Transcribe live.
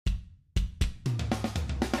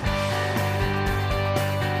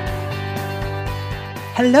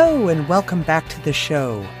Hello and welcome back to the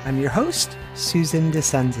show. I'm your host, Susan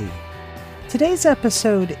Desenzi. Today's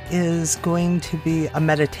episode is going to be a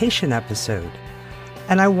meditation episode,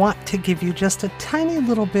 and I want to give you just a tiny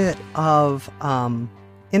little bit of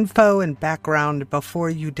info and background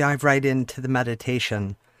before you dive right into the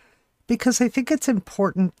meditation, because I think it's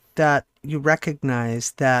important that you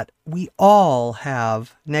recognize that we all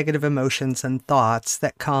have negative emotions and thoughts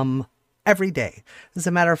that come every day. As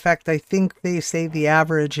a matter of fact, I think they say the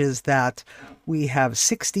average is that we have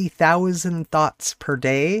 60,000 thoughts per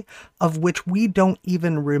day, of which we don't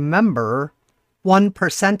even remember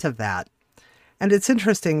 1% of that. And it's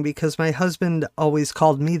interesting because my husband always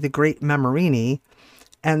called me the great memorini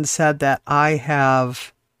and said that I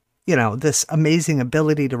have, this amazing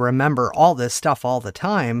ability to remember all this stuff all the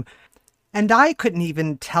time. And I couldn't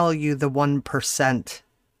even tell you the 1%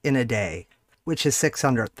 in a day, which is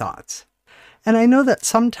 600 thoughts. And I know that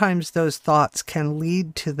sometimes those thoughts can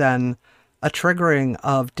lead to then a triggering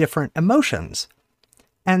of different emotions.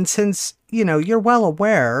 And since, you're well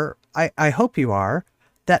aware, I hope you are,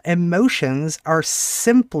 that emotions are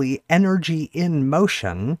simply energy in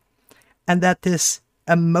motion, and that this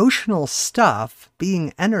emotional stuff,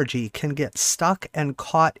 being energy, can get stuck and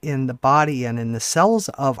caught in the body and in the cells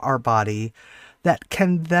of our body that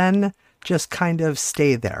can then just kind of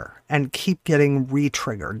stay there and keep getting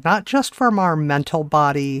re-triggered, not just from our mental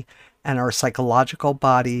body and our psychological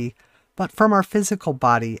body, but from our physical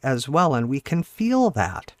body as well. And we can feel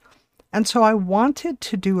that. And so I wanted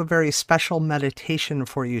to do a very special meditation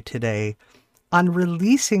for you today on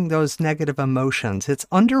releasing those negative emotions. It's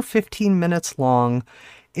under 15 minutes long.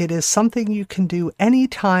 It is something you can do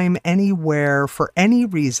anytime, anywhere, for any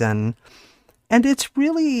reason. And it's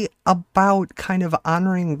really about kind of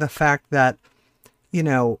honoring the fact that,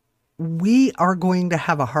 we are going to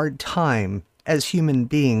have a hard time as human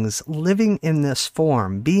beings living in this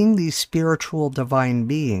form, being these spiritual divine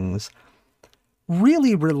beings,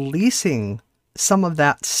 really releasing some of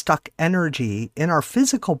that stuck energy in our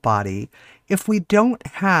physical body if we don't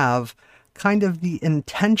have kind of the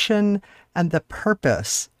intention and the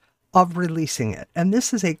purpose of releasing it. And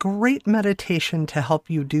this is a great meditation to help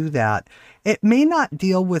you do that. It may not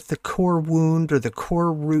deal with the core wound or the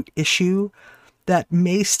core root issue that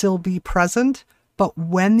may still be present, but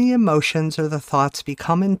when the emotions or the thoughts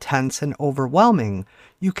become intense and overwhelming,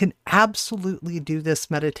 you can absolutely do this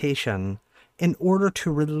meditation in order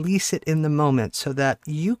to release it in the moment so that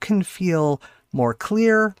you can feel more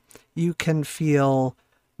clear, you can feel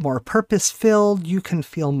more purpose-filled, you can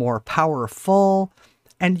feel more powerful,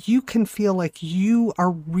 and you can feel like you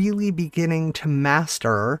are really beginning to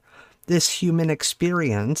master this human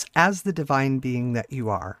experience as the divine being that you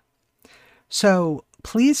are. So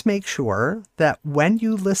please make sure that when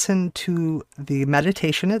you listen to the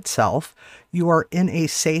meditation itself, you are in a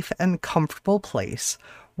safe and comfortable place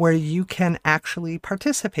where you can actually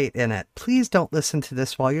participate in it. Please don't listen to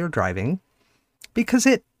this while you're driving, because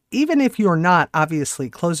even if you're not obviously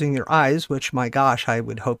closing your eyes, which, my gosh, I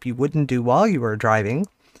would hope you wouldn't do while you were driving,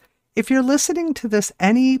 if you're listening to this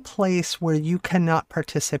any place where you cannot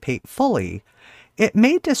participate fully, it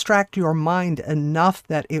may distract your mind enough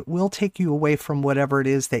that it will take you away from whatever it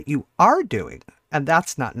is that you are doing, and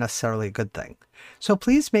that's not necessarily a good thing. So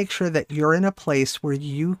please make sure that you're in a place where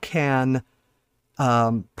you can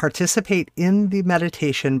participate in the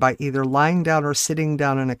meditation by either lying down or sitting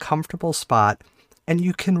down in a comfortable spot, and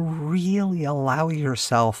you can really allow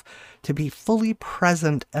yourself to be fully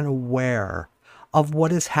present and aware of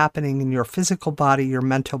what is happening in your physical body, your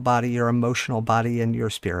mental body, your emotional body, and your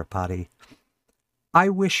spirit body. I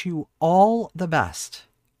wish you all the best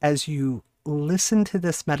as you listen to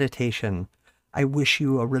this meditation. I wish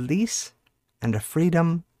you a release and a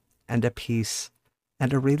freedom and a peace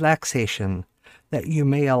and a relaxation, that you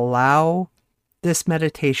may allow this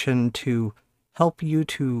meditation to help you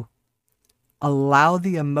to allow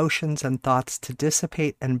the emotions and thoughts to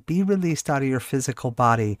dissipate and be released out of your physical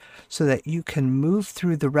body so that you can move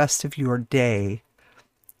through the rest of your day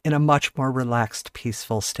in a much more relaxed,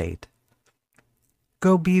 peaceful state.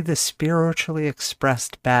 Go be the spiritually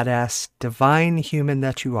expressed, badass, divine human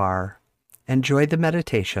that you are. Enjoy the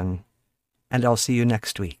meditation, and I'll see you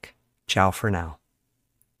next week. Ciao for now.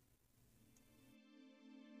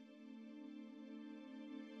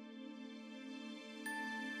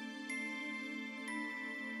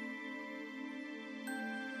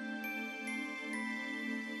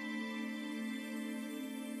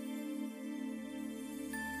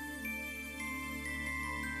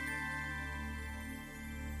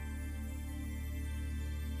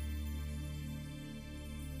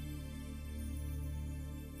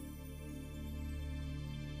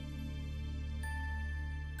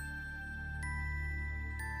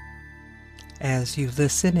 As you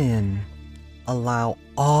listen in, allow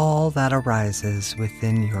all that arises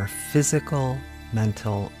within your physical,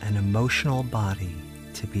 mental, and emotional body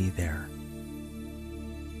to be there.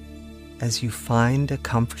 As you find a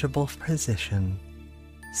comfortable position,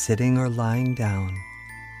 sitting or lying down,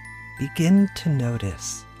 begin to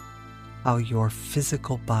notice how your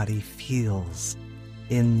physical body feels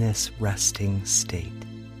in this resting state.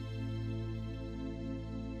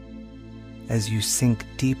 As you sink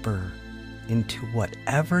deeper into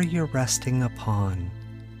whatever you're resting upon,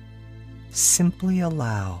 simply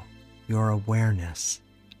allow your awareness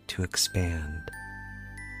to expand.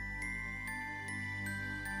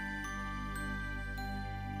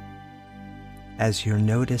 As you're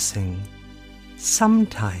noticing,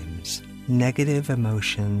 sometimes negative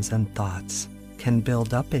emotions and thoughts can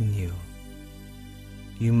build up in you.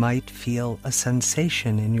 You might feel a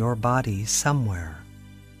sensation in your body somewhere.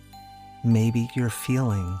 Maybe you're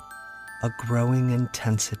feeling a growing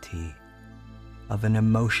intensity of an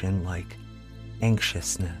emotion like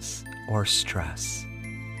anxiousness or stress.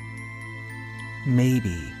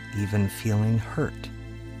 Maybe even feeling hurt,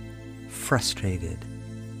 frustrated,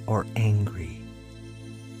 or angry.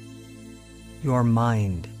 Your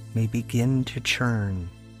mind may begin to churn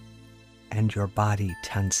and your body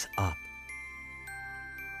tense up.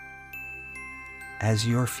 As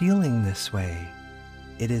you're feeling this way,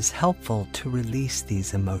 it is helpful to release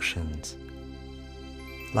these emotions,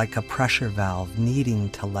 like a pressure valve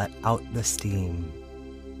needing to let out the steam.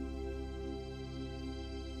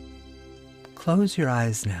 Close your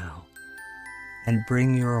eyes now and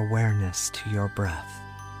bring your awareness to your breath.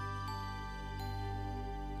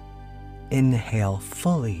 Inhale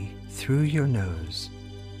fully through your nose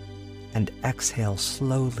and exhale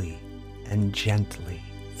slowly and gently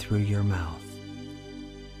through your mouth,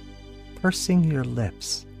 pursing your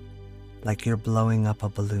lips like you're blowing up a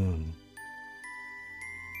balloon.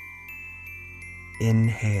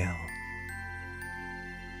 Inhale.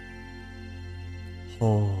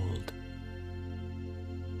 Hold.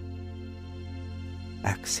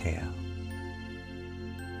 Exhale.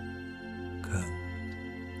 Good.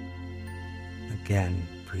 Again,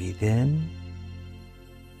 breathe in.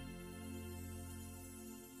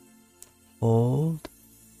 Hold.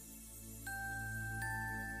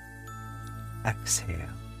 Exhale.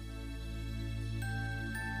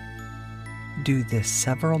 Do this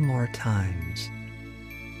several more times,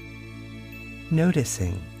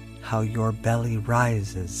 noticing how your belly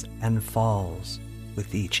rises and falls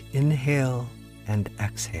with each inhale and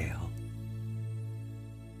exhale.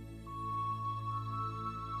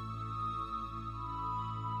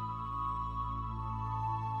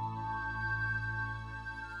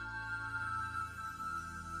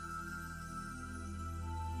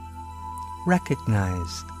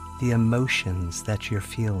 Recognize the emotions that you're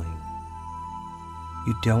feeling.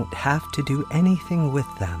 You don't have to do anything with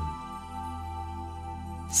them.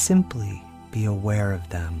 Simply be aware of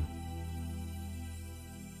them.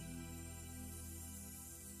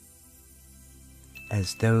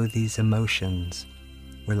 As though these emotions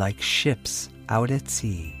were like ships out at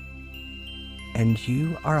sea, and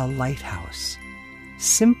you are a lighthouse,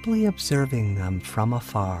 simply observing them from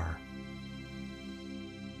afar.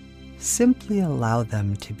 Simply allow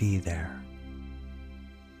them to be there,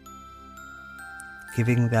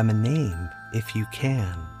 giving them a name if you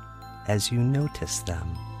can as you notice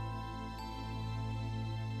them.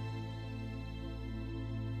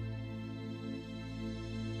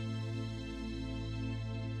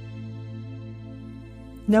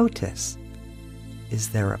 Notice, is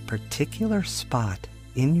there a particular spot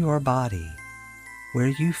in your body where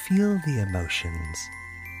you feel the emotions?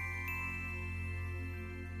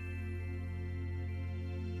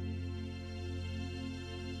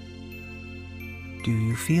 Do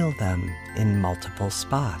you feel them in multiple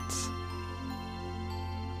spots?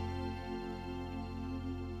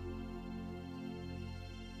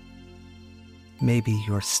 Maybe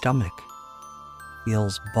your stomach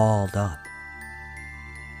feels balled up,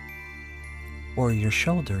 or your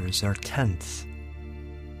shoulders are tense.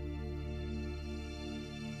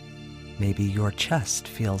 Maybe your chest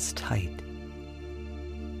feels tight,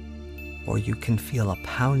 or you can feel a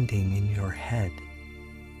pounding in your head.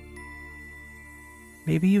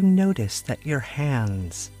 Maybe you notice that your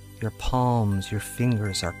hands, your palms, your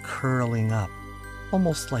fingers are curling up,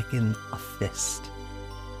 almost like in a fist.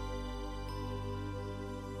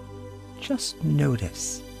 Just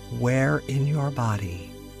notice where in your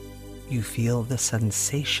body you feel the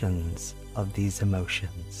sensations of these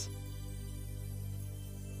emotions.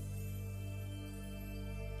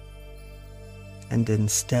 And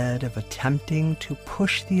instead of attempting to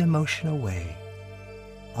push the emotion away,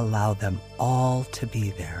 Allow them all to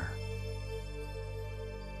be there.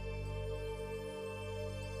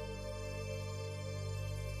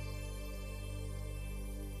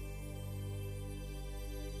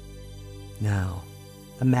 Now,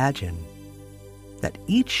 imagine that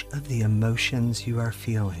each of the emotions you are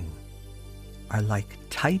feeling are like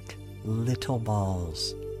tight little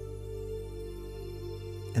balls,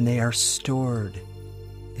 and they are stored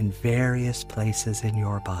in various places in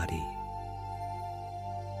your body.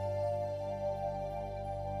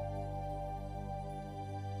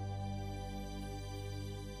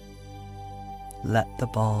 Let the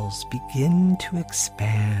balls begin to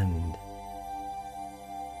expand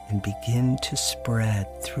and begin to spread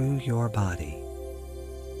through your body.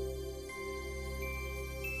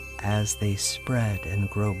 As they spread and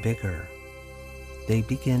grow bigger, they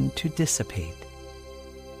begin to dissipate.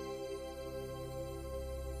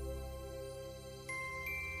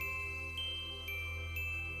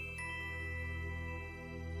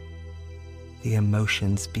 The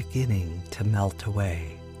emotions beginning to melt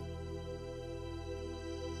away.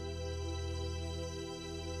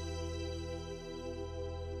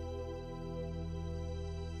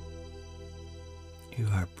 You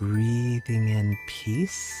are breathing in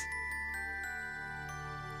peace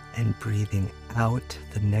and breathing out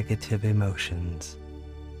the negative emotions.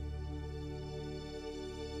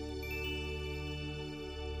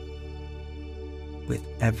 With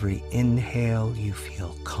every inhale, you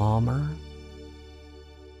feel calmer.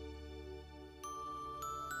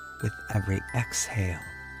 With every exhale,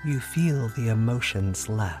 you feel the emotions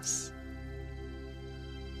less.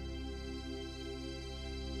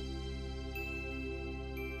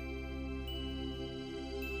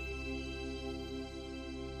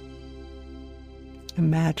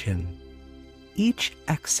 Imagine each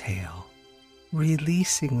exhale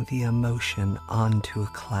releasing the emotion onto a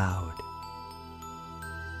cloud.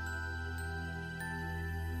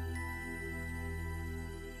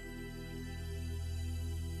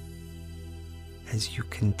 As you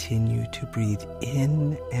continue to breathe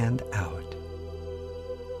in and out,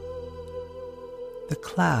 the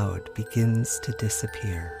cloud begins to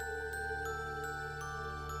disappear.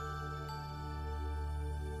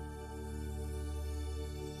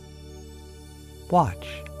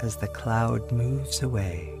 Watch as the cloud moves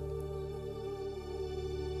away,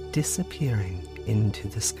 disappearing into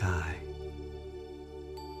the sky.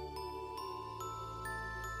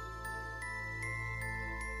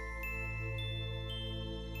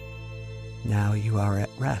 Now you are at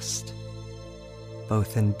rest,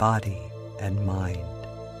 both in body and mind,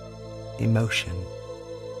 emotion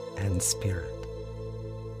and spirit.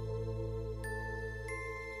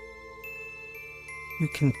 You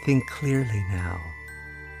can think clearly now,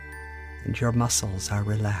 and your muscles are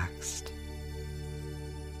relaxed.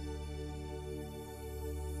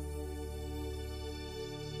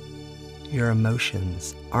 Your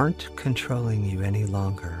emotions aren't controlling you any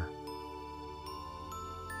longer.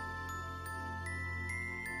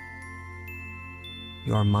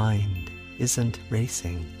 Your mind isn't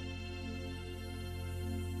racing.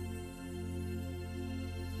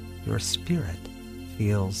 Your spirit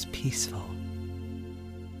feels peaceful.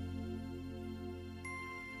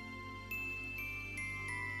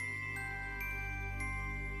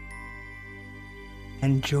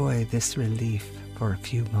 Enjoy this relief for a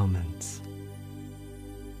few moments.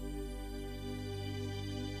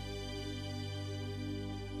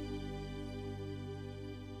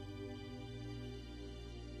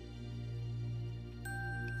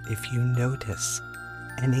 If you notice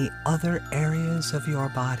any other areas of your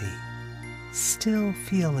body still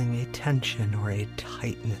feeling a tension or a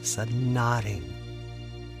tightness, a knotting,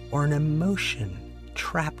 or an emotion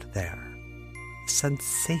trapped there, a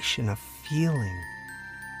sensation of feeling,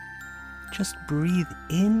 just breathe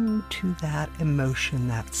into that emotion,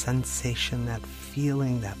 that sensation, that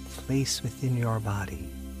feeling, that place within your body.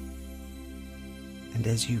 And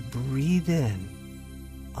as you breathe in,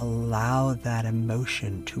 allow that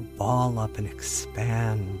emotion to ball up and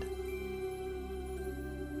expand.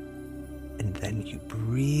 And then you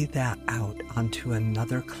breathe that out onto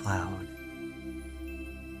another cloud.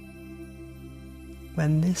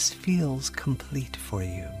 When this feels complete for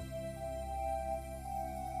you,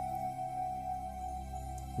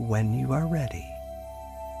 when you are ready,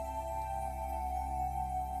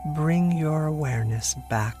 bring your awareness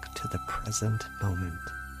back to the present moment,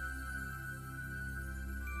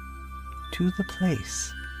 to the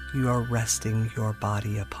place you are resting your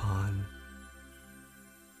body upon.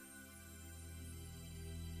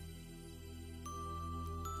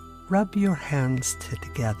 Rub your hands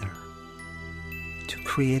together to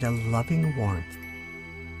create a loving warmth.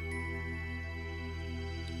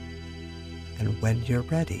 And when you're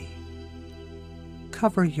ready,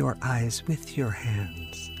 cover your eyes with your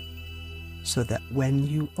hands so that when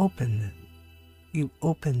you open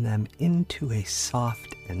them into a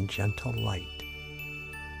soft and gentle light.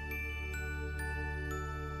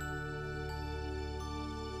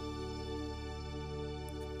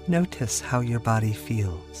 Notice how your body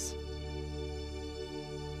feels.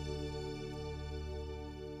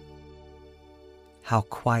 How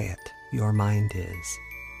quiet your mind is.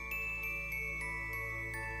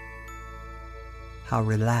 How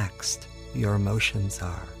relaxed your emotions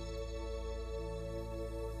are.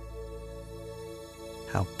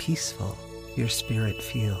 How peaceful your spirit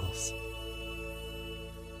feels.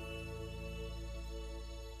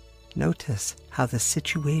 Notice how the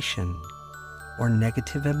situation or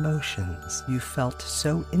negative emotions you felt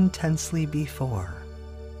so intensely before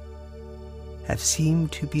have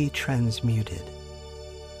seemed to be transmuted,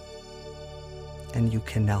 and you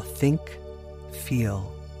can now think,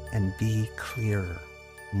 feel, and be clearer,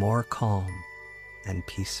 more calm and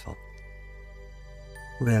peaceful,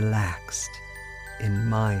 relaxed in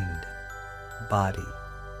mind, body,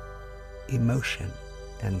 emotion,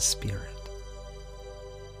 and spirit.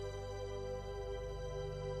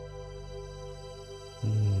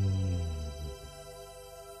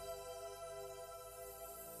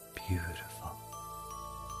 Beautiful.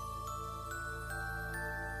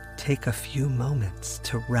 Take a few moments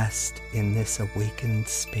to rest in this awakened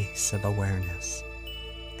space of awareness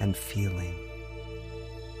and feeling,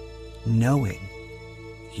 knowing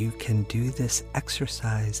you can do this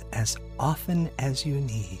exercise as often as you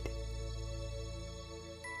need.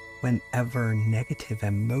 Whenever negative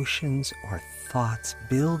emotions or thoughts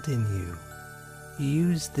build in you,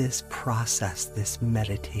 use this process, this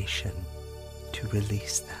meditation, to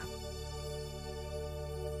release them.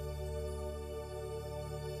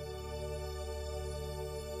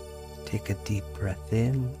 Take a deep breath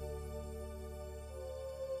in,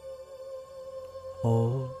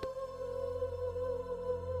 hold,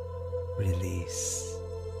 release,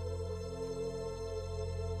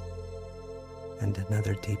 and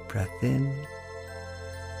another deep breath in,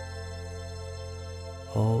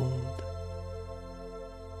 hold,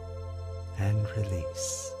 and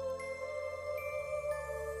release.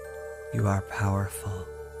 You are powerful.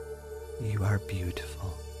 You are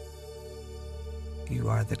beautiful. You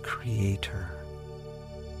are the creator.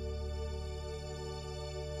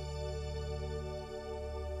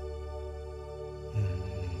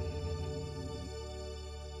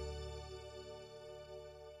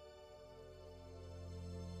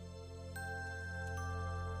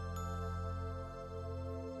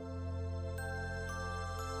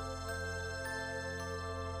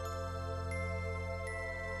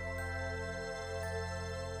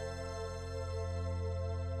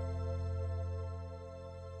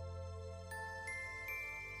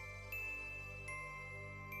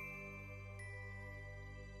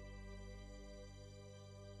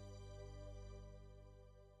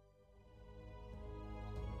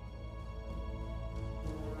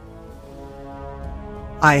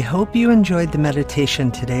 I hope you enjoyed the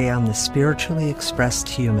meditation today on the Spiritually Expressed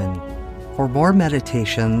Human. For more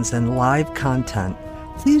meditations and live content,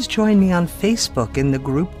 please join me on Facebook in the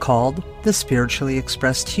group called The Spiritually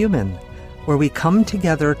Expressed Human, where we come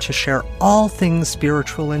together to share all things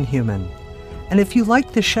spiritual and human. And if you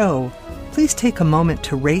like the show, please take a moment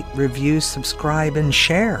to rate, review, subscribe, and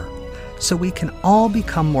share, so we can all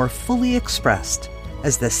become more fully expressed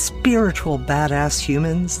as the spiritual badass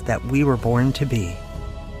humans that we were born to be.